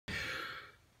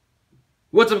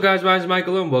What's up guys, my name is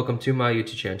Michael Lin, welcome to my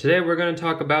YouTube channel. Today we're going to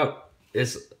talk about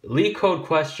this LeetCode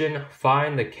question,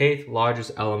 find the kth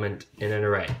largest element in an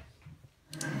array.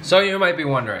 So you might be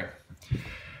wondering,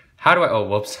 how do I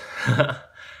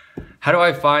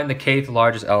find the kth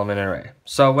largest element in an array?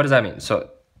 So what does that mean?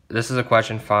 So this is a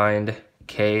question, find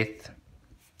kth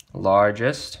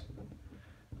largest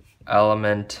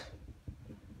element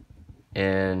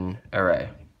in array.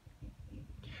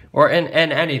 Or in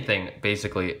anything,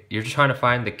 basically. You're just trying to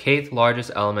find the kth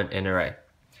largest element in an array.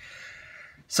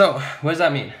 So, what does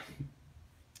that mean?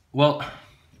 Well,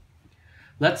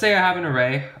 let's say I have an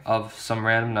array of some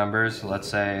random numbers. Let's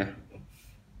say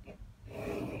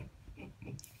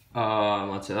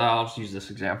I'll just use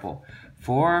this example.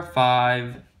 4,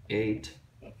 5, 8,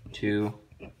 2,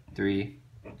 3,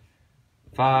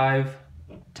 5,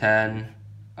 10,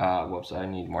 I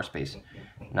need more space,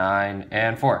 9,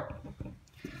 and 4.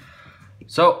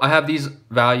 So I have these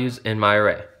values in my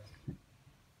array.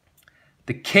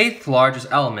 The kth largest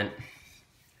element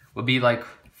would be like,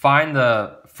 find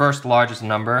the first largest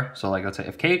number. So like, let's say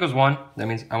if k equals 1, that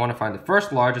means I want to find the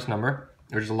first largest number,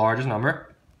 which is the largest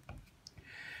number.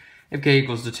 If k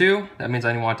equals to 2, that means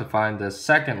I want to find the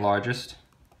second largest,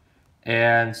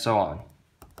 and so on,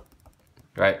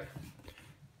 right?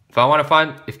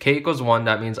 If k equals 1,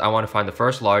 that means I want to find the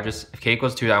first largest. If k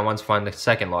equals 2, I want to find the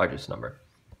second largest number.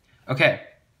 Okay,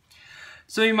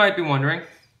 so you might be wondering,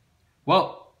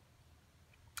 well,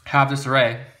 have this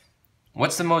array.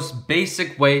 What's the most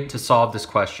basic way to solve this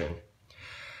question?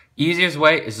 Easiest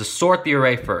way is to sort the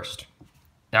array first.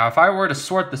 Now, if I were to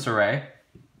sort this array,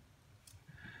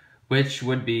 which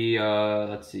would be,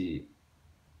 let's see.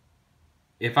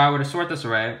 If I were to sort this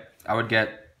array, I would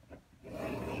get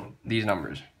these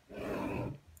numbers.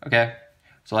 Okay,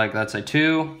 so like, let's say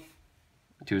 2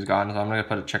 is gone, so I'm gonna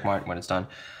put a check mark when it's done.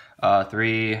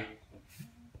 3,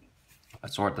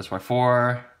 let's sort this by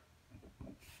 4,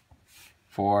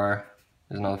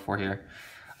 there's another 4 here,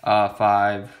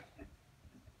 5,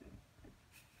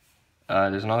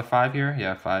 there's another 5 here,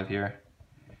 yeah, 5 here,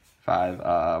 5,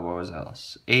 what was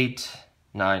else, 8,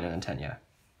 9, and then 10, yeah,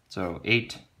 so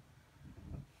 8,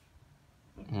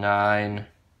 9,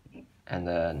 and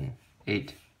then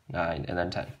 8, 9, and then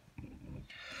 10.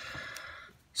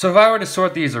 So if I were to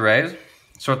sort the array,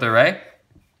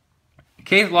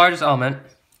 kth largest element,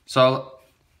 so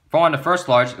if I want the first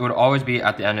largest, it would always be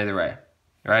at the end of the array,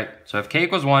 right? So if k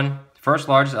equals 1, the first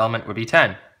largest element would be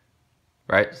 10,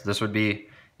 right? So this would be,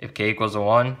 if k equals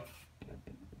 1,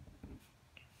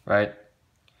 right?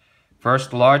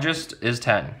 First largest is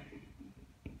 10.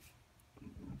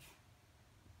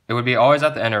 It would be always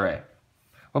at the end array.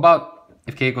 What about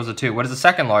if k equals 2? What is the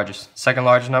second largest? Second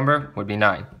largest number would be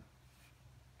 9.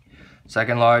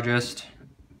 Second largest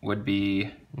would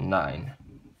be 9.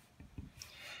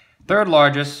 Third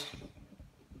largest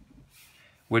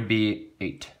would be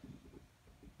 8.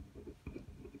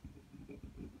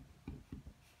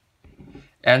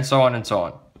 And so on and so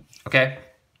on. Okay?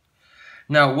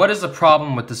 Now, what is the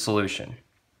problem with the solution?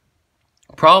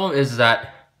 The problem is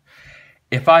that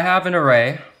if I have an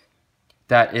array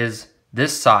that is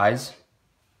this size,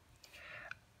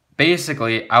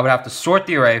 basically I would have to sort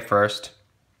the array first.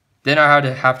 Then I would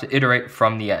have to iterate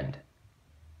from the end.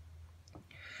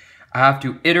 I have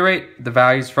to iterate the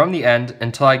values from the end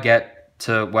until I get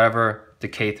to whatever the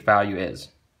kth value is,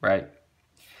 right?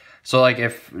 So like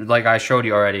I showed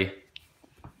you already,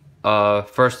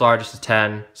 first largest is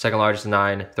 10, second largest is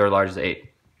 9, third largest is 8.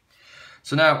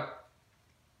 So now,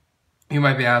 you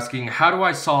might be asking, how do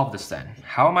I solve this then?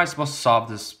 How am I supposed to solve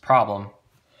this problem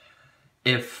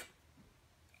if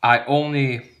how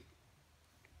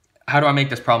do I make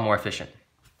this problem more efficient,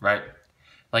 right?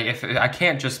 Like if I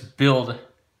can't just build,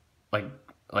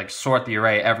 like sort the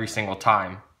array every single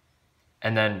time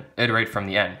and then iterate from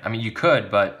the end. I mean, you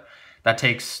could, but that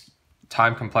takes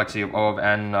time complexity of O of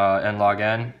n, n log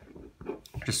n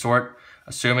to sort,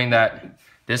 assuming that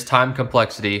this time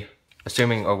complexity,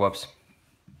 assuming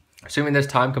this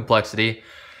time complexity,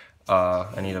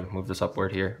 I need to move this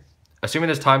upward here. Assuming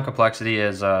this time complexity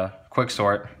is quick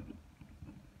sort,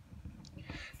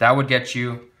 that would get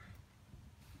you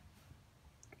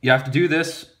have to do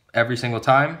this every single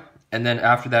time, and then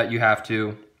after that you have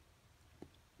to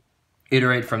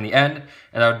iterate from the end,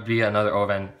 and that would be another O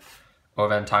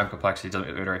of n time complexity to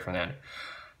iterate from the end.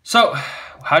 So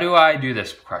how do I do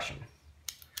this question?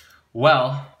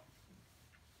 Well,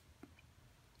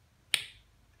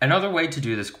 another way to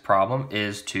do this problem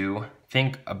is to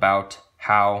think about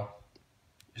to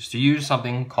use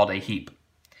something called a heap.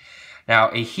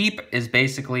 Now, a heap is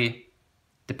basically,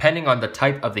 depending on the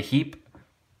type of the heap,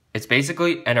 it's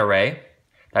basically an array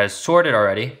that is sorted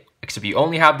already except you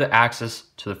only have the access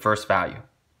to the first value,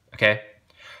 okay?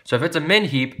 So if it's a min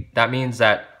heap, that means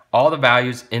that all the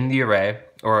values in the array,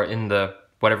 or in the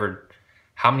whatever,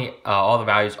 all the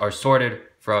values are sorted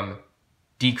from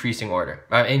increasing order,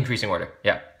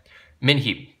 yeah. Min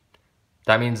heap,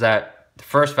 that means that the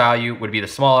first value would be the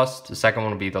smallest, the second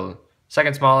one would be the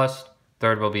second smallest,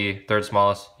 third will be third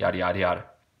smallest, yada, yada, yada.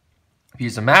 If you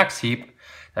use a max heap,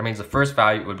 that means the first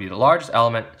value would be the largest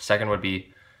element, second would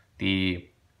be the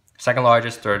second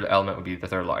largest, third element would be the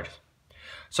third largest.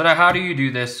 So now how do you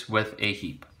do this with a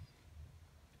heap?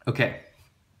 Okay,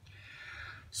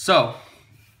 so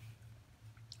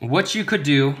what you could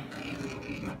do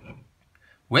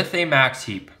with a max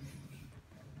heap,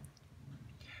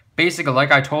 basically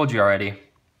like I told you already,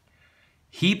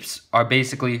 heaps are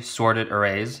basically sorted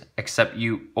arrays, except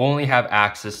you only have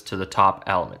access to the top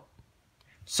element.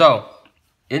 So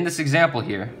in this example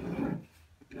here,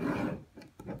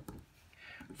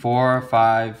 4,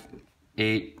 5,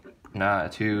 8, 9,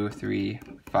 2, 3,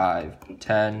 5,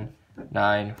 10,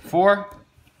 9, 4.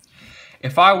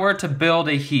 If I were to build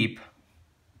a heap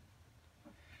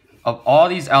of all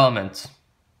these elements,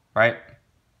 right,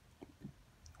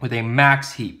 with a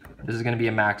max heap, this is going to be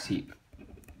a max heap.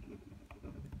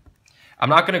 I'm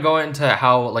not going to go into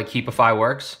how like heapify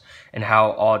works and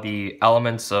how all the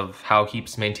elements of how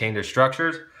heaps maintain their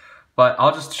structures, but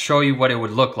I'll just show you what it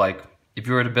would look like if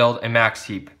you were to build a max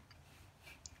heap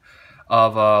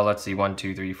of, let's see, 1,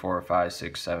 2, 3, 4, 5,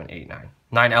 6, 7, 8, 9.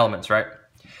 9 elements, right?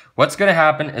 What's going to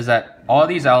happen is that all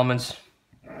these elements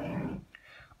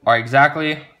are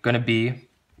exactly going to be,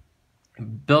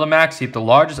 build a max heap, the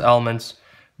largest elements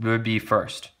would be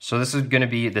first. So this is going to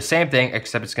be the same thing,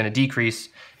 except it's going to decrease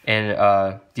in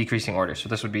decreasing order. So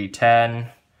this would be 10,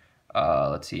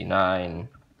 let's see, 9,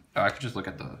 I could just look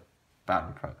at the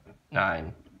bottom front.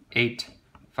 9, 8,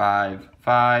 5,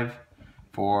 5,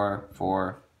 4,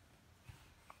 4,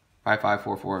 5, 5,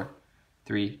 4, 4,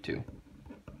 3, 2.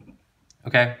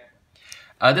 Okay.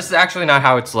 This is actually not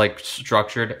how it's like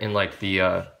structured in like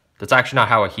the, that's actually not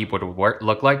how a heap would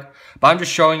look like, but I'm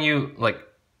just showing you like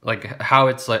how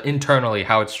it's like internally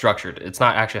how it's structured. It's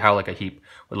not actually how like a heap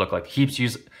would look like. Heaps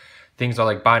use things are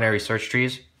like binary search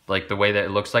trees, like the way that it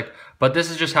looks like, but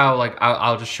this is just how like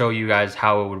I'll just show you guys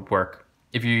how it would work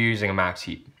if you're using a max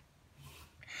heap.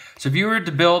 So if you were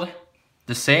to build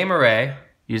the same array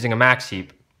using a max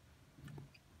heap,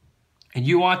 and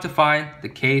you want to find the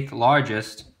kth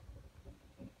largest,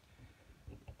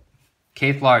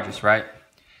 right?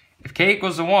 If k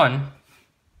equals to 1,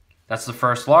 that's the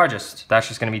first largest. That's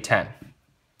just going to be 10.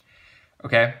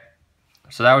 Okay?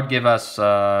 So that would give us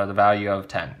the value of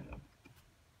 10.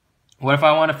 What if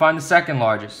I want to find the second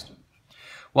largest?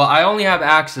 Well, I only have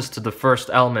access to the first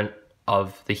element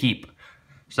of the heap.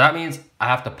 So that means I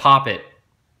have to pop it.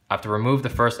 I have to remove the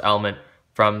first element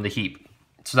from the heap.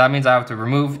 So that means I have to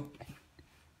remove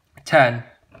 10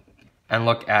 and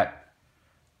look at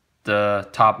the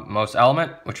topmost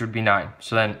element, which would be 9.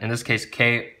 So then in this case,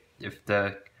 k, if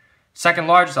the second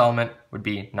largest element would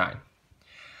be 9.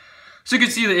 So you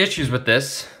can see the issues with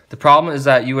this. The problem is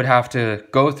that you would have to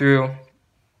go through,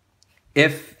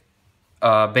 if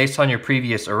based on your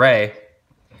previous array,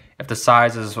 if the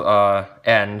size is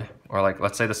n, or like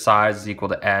let's say the size is equal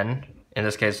to n, in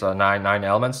this case 9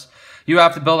 elements, you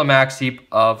have to build a max heap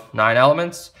of 9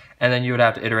 elements, and then you would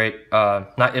have to iterate,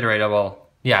 not iterate, well,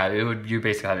 yeah, you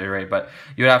basically have to iterate, but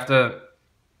you would have to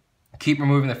keep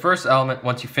removing the first element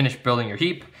once you finish building your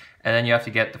heap, and then you have to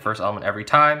get the first element every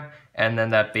time, and then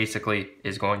that basically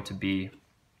is going to be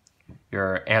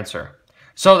your answer.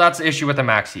 So that's the issue with the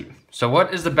max heap. So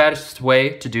what is the best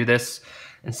way to do this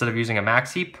instead of using a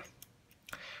max heap?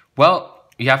 Well,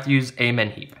 you have to use a min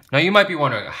heap. Now you might be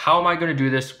wondering, how am I going to do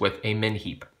this with a min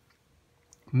heap?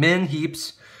 Min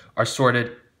heaps are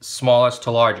sorted smallest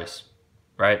to largest,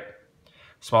 right?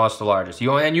 Smallest to largest.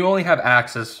 You only have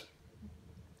access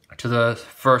to the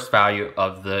first value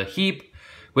of the heap,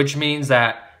 which means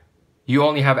that you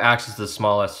only have access to the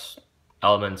smallest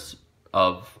elements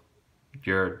of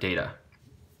your data.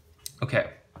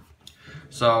 Okay,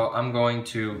 so I'm going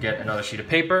to get another sheet of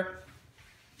paper.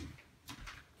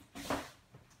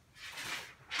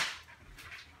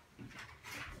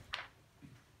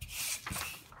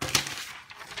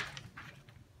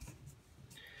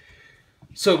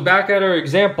 So back at our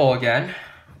example again,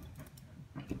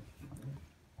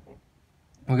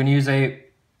 we're going to use a,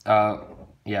 we're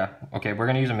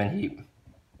going to use a min heap.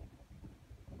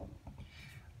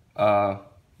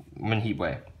 Min heap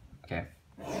way, okay.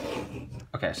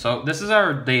 Okay, so this is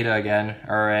our data again,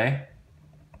 our array.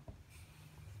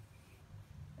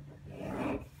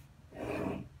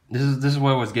 this is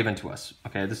what was given to us.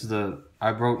 Okay, this is the,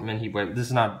 I wrote min heap. Wait, this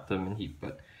is not the min heap,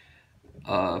 but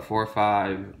 4,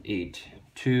 5, 8,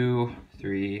 2,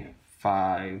 3,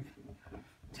 5,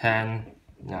 10,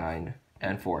 9,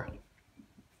 and 4.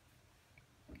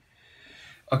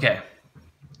 Okay,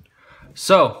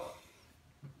 so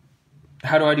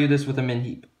how do I do this with a min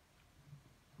heap?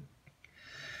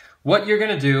 What you're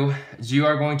going to do is you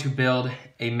are going to build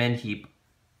a min heap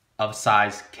of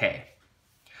size k.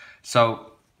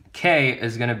 So k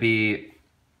is going to be,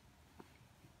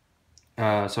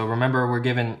 so remember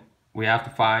we have to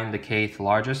find the kth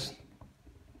largest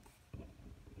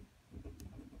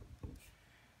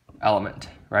element,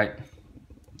 right?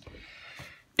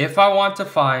 If I want to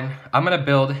find, I'm going to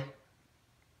build,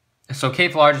 so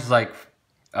kth largest is like,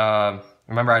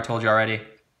 remember I told you already,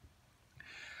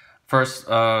 first,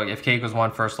 if k equals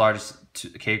 1, first largest,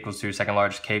 k equals 2, second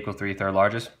largest, k equals 3, third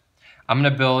largest. I'm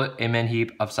going to build a min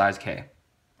heap of size k.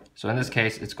 So in this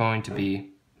case, it's going to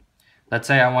be, let's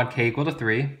say I want k equal to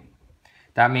 3.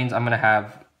 That means I'm going to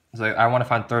have, so I want to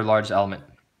find third largest element,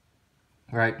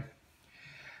 right?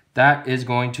 That is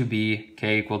going to be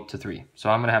k equal to 3. So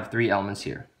I'm going to have 3 elements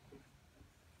here.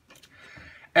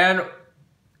 And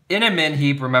in a min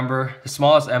heap, remember, the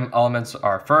smallest elements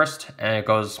are first, and it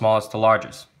goes smallest to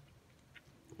largest,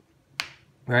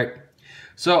 right?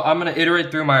 So I'm going to iterate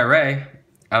through my array,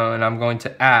 and I'm going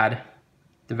to add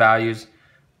the values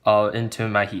into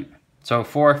my heap. So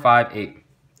 4, 5, 8.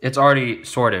 It's already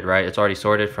sorted, right? It's already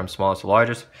sorted from smallest to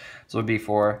largest. So it would be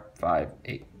 4, 5,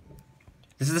 8.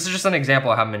 This is just an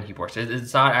example of how min heap works.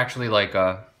 It's not actually like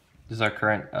this is our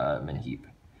current min heap.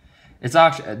 It's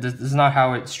actually, this is not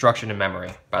how it's structured in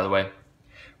memory, by the way.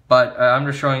 But I'm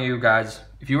just showing you guys,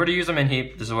 if you were to use a min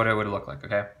heap, this is what it would look like,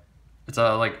 okay? It's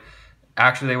like,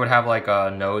 actually they would have like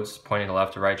nodes pointing to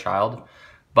left to right child.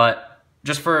 But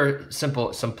just for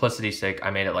simplicity's sake, I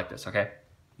made it like this, okay?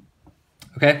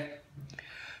 Okay?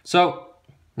 So,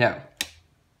 now,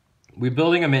 we're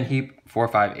building a min heap 4,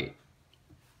 5, 8.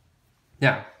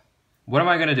 Now, what am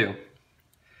I going to do?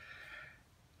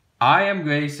 I am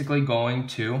basically going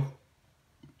to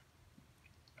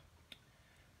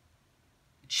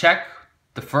check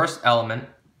the first element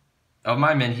of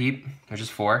my min heap, which is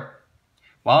 4,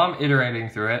 while I'm iterating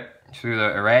through it, through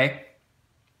the array.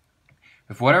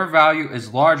 If whatever value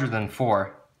is larger than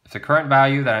 4, if the current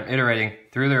value that I'm iterating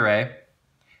through the array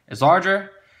is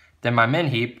larger than my min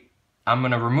heap, I'm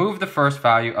going to remove the first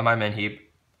value of my min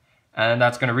heap, and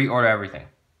that's going to reorder everything.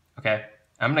 Okay?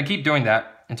 I'm going to keep doing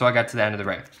that until I get to the end of the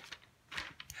array.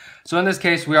 So in this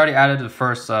case, we already added the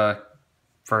first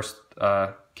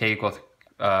k equals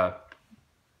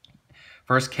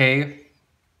first k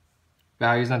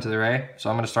values into the array. So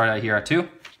I'm going to start out here at 2.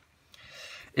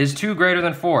 Is 2 greater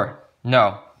than 4?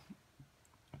 No.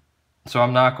 So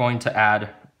I'm not going to add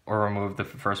or remove the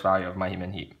first value of my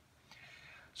min heap.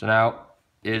 So now,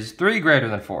 is 3 greater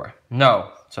than 4?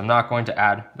 No. So I'm not going to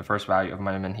add the first value of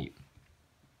my min heap.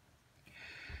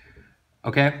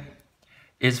 Okay.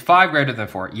 Is 5 greater than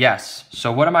 4? Yes.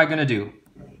 So what am I going to do?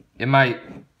 In my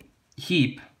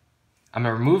heap, I'm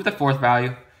going to remove the 4th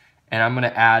value, and I'm going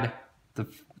to add the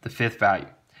 5th value.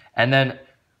 And then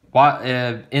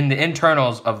in the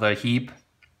internals of the heap,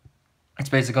 it's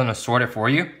basically going to sort it for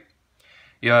you.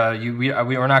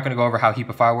 We're not going to go over how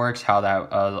heapify works, how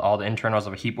that all the internals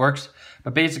of a heap works.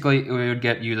 But basically, it would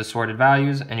get you the sorted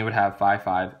values, and you would have 5,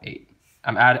 5, 8.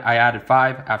 I added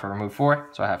 5 after I removed 4,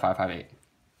 so I have 5, 5, 8.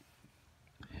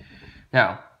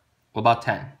 Now, what about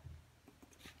 10?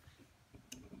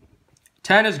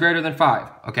 10 is greater than 5,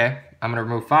 okay? I'm going to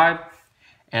remove 5,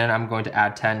 and I'm going to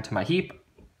add 10 to my heap.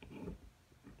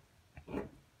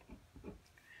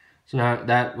 So now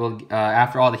that will,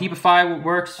 after all the heapify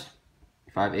works,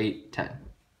 5, 8, 10,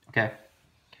 okay?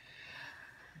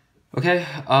 Okay,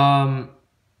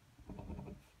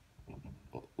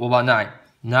 what about 9?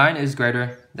 9 is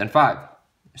greater than 5.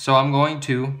 So I'm going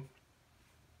to,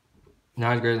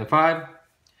 9 is greater than 5.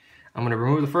 I'm going to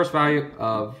remove the first value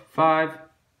of 5,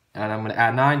 and I'm going to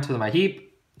add 9 to my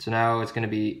heap. So now it's going to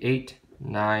be 8,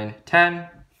 9, 10.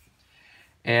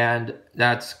 And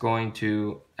that's going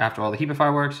to, after all the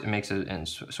heapify works, it makes it in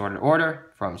sorted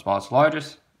order from smallest to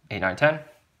largest, 8, 9, 10.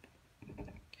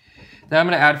 Then I'm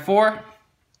going to add 4.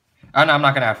 Oh, no, I'm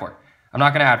not going to add 4. I'm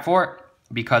not going to add 4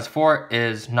 because 4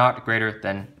 is not greater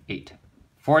than 8.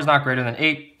 4 is not greater than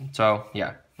 8, so yeah,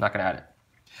 I'm not going to add it.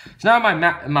 So now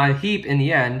my heap in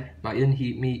the end, my min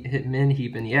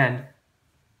heap in the end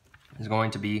is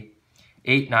going to be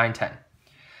 8, 9, 10.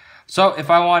 So if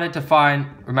I wanted to find,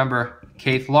 remember,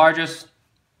 kth largest,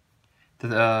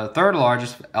 the third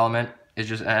largest element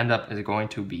is going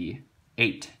to be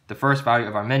 8, the first value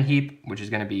of our min heap, which is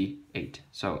going to be 8.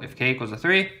 So if k equals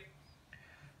 3,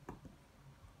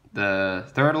 the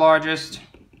third largest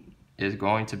is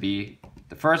going to be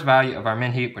the first value of our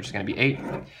min heap, which is going to be 8.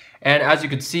 And as you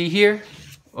can see here,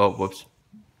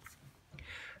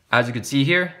 as you can see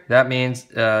here, that means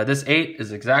this 8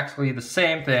 is exactly the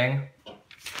same thing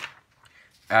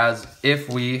as if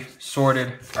we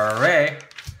sorted our array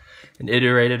and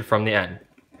iterated from the end.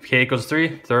 If k equals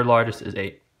 3, third largest is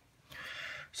 8.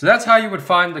 So that's how you would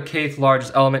find the kth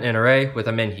largest element in an array with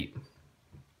a min heap.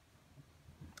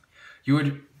 You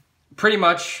would pretty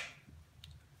much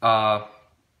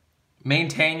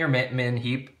maintain your min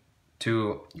heap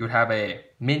you would have a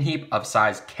min heap of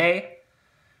size k,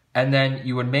 and then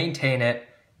you would maintain it,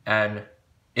 and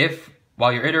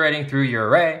while you're iterating through your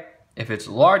array, if it's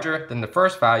larger than the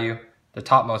first value, the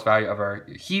topmost value of our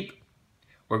heap,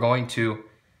 we're going to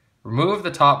remove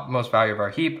the topmost value of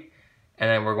our heap, and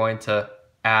then we're going to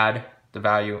add the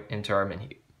value into our min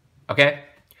heap. Okay?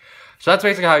 So that's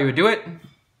basically how you would do it.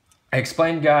 I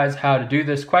explained you guys how to do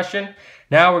this question.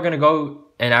 Now we're going to go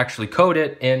and actually code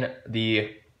it in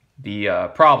the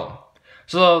problem.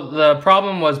 So the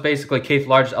problem was basically kth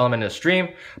largest element in a stream,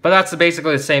 but that's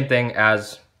basically the same thing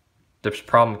as the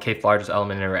problem kth largest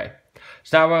element in an array.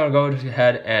 So now we're going to go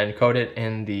ahead and code it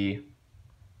I'm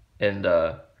going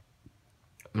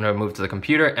to move to the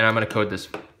computer and I'm going to code this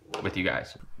with you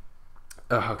guys.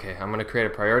 Okay, I'm going to create a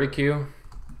priority queue,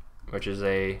 which is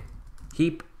a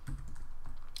heap.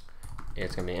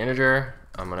 It's going to be an integer.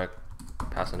 I'm going to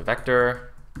pass in a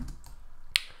vector.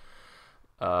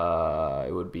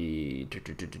 It would be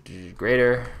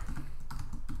greater,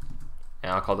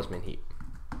 and I'll call this min heap.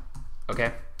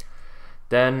 Okay.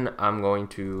 Then I'm going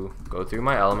to go through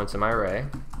my elements in my array.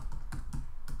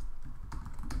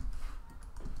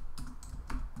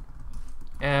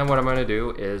 And what I'm going to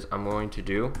do is I'm going to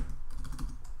do,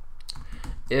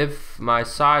 if my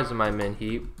size of my min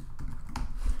heap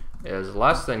is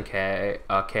less than k,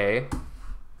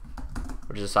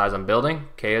 which is the size I'm building.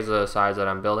 K is the size that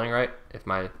I'm building, right? If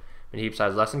my min heap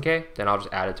size is less than k, then I'll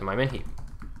just add it to my min heap.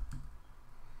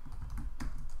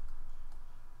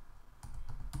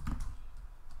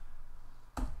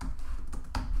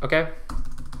 Okay.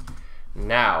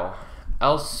 Now,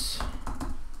 else,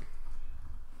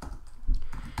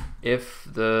 if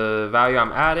the value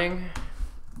I'm adding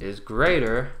is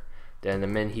greater than the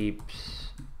min heap's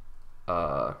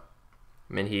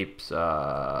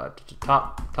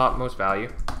topmost value,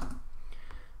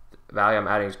 the value I'm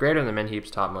adding is greater than the min heap's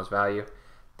topmost value,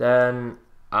 then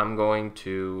I'm going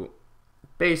to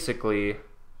basically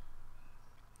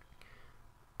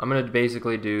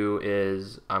do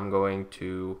is I'm going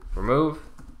to remove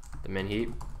the min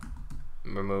heap,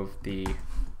 remove the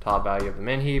top value of the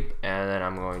min heap, and then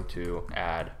I'm going to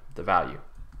add the value.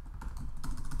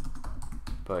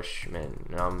 Push min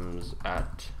nums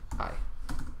at I.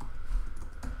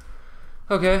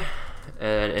 Okay,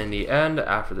 and in the end,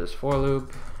 after this for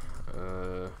loop,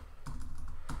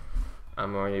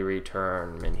 I'm going to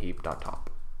return min heap.top.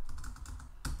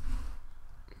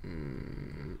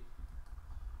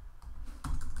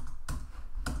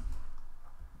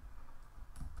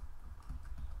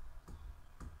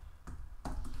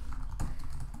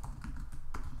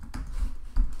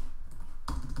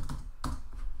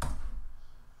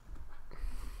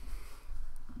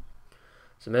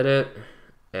 Submit it,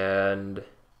 and it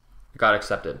got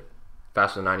accepted.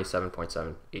 Faster than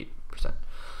 97.78%.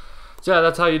 So yeah,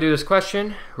 that's how you do this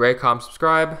question. Rate, comment,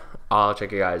 subscribe. I'll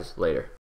check you guys later.